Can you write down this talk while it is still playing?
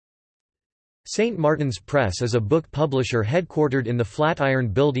St. Martin's Press is a book publisher headquartered in the Flatiron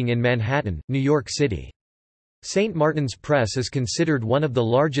Building in Manhattan, New York City. St. Martin's Press is considered one of the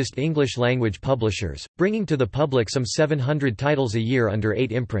largest English-language publishers, bringing to the public some 700 titles a year under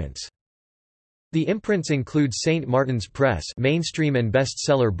 8 imprints. The imprints include St. Martin's Press mainstream and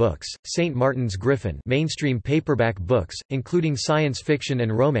bestseller books, St. Martin's Griffin mainstream paperback books, including science fiction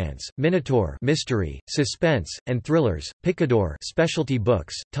and romance, Minotaur mystery, suspense, and thrillers, Picador specialty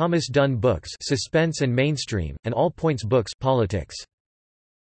books, Thomas Dunne books suspense and mainstream, and All Points books politics.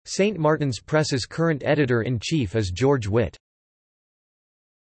 St. Martin's Press's current editor-in-chief is George Witt.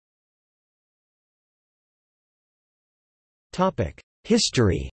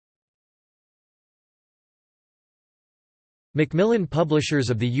 History. Macmillan Publishers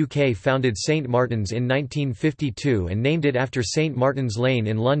of the UK founded St. Martin's in 1952 and named it after St. Martin's Lane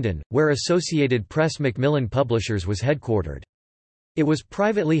in London, where Associated Press Macmillan Publishers was headquartered. It was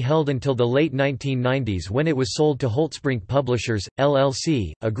privately held until the late 1990s when it was sold to Holtzbrinck Publishers,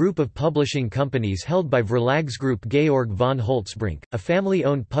 LLC, a group of publishing companies held by Verlagsgruppe Georg von Holtzbrinck, a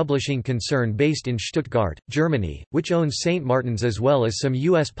family-owned publishing concern based in Stuttgart, Germany, which owns St. Martin's as well as some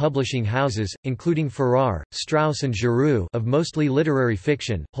U.S. publishing houses, including Farrar, Straus and Giroux of mostly literary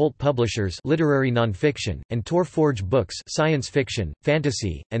fiction, Holt Publishers literary nonfiction, and Tor Forge Books science fiction,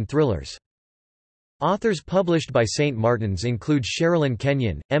 fantasy, and thrillers. Authors published by St. Martin's include Sherilyn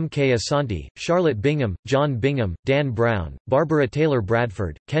Kenyon, M. K. Asante, Charlotte Bingham, John Bingham, Dan Brown, Barbara Taylor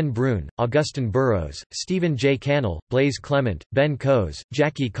Bradford, Ken Brune, Augustin Burroughs, Stephen J. Cannell, Blaise Clement, Ben Coase,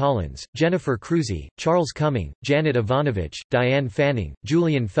 Jackie Collins, Jennifer Cruzy, Charles Cumming, Janet Ivanovich, Diane Fanning,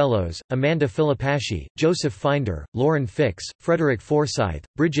 Julian Fellows, Amanda Filipacci, Joseph Finder, Lauren Fix, Frederick Forsyth,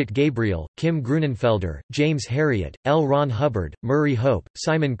 Bridget Gabriel, Kim Grunenfelder, James Herriot, L. Ron Hubbard, Murray Hope,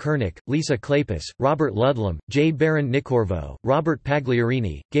 Simon Kernick, Lisa Kleypas, Robert Ludlum, J. Baron Nicorvo, Robert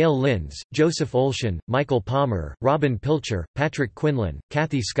Pagliarini, Gail Linz, Joseph Olshan, Michael Palmer, Robin Pilcher, Patrick Quinlan,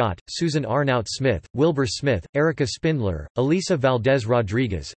 Kathy Scott, Susan Arnout Smith, Wilbur Smith, Erica Spindler, Elisa Valdez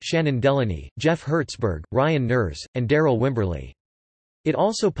Rodriguez, Shannon Delaney, Jeff Hertzberg, Ryan Nurs, and Daryl Wimberly. It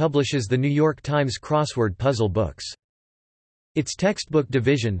also publishes the New York Times crossword puzzle books. Its textbook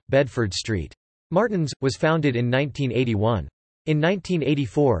division, Bedford Street Martin's, was founded in 1981. In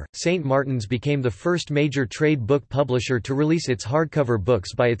 1984, St. Martin's became the first major trade book publisher to release its hardcover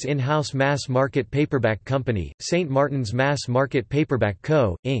books by its in-house mass-market paperback company, St. Martin's Mass Market Paperback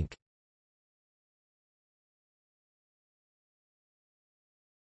Co., Inc.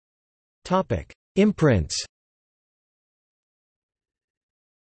 Imprints.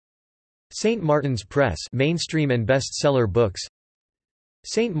 St. Martin's Press mainstream and bestseller books,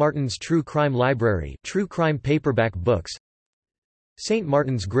 St. Martin's True Crime Library true crime paperback books, St.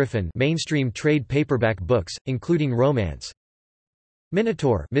 Martin's Griffin mainstream trade paperback books, including romance,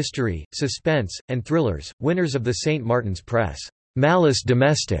 Minotaur mystery, suspense, and thrillers, winners of the St. Martin's Press Malice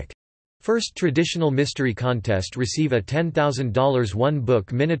Domestic first traditional mystery contest receive a $10,000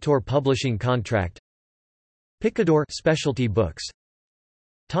 one-book Minotaur publishing contract, Picador specialty books,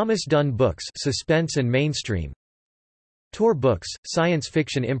 Thomas Dunne books suspense and mainstream, Tor books science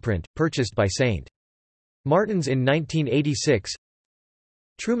fiction imprint, purchased by St. Martin's in 1986,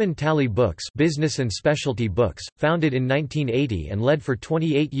 Truman Talley Books business and specialty books, founded in 1980 and led for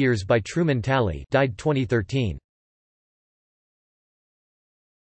 28 years by Truman Talley, died 2013.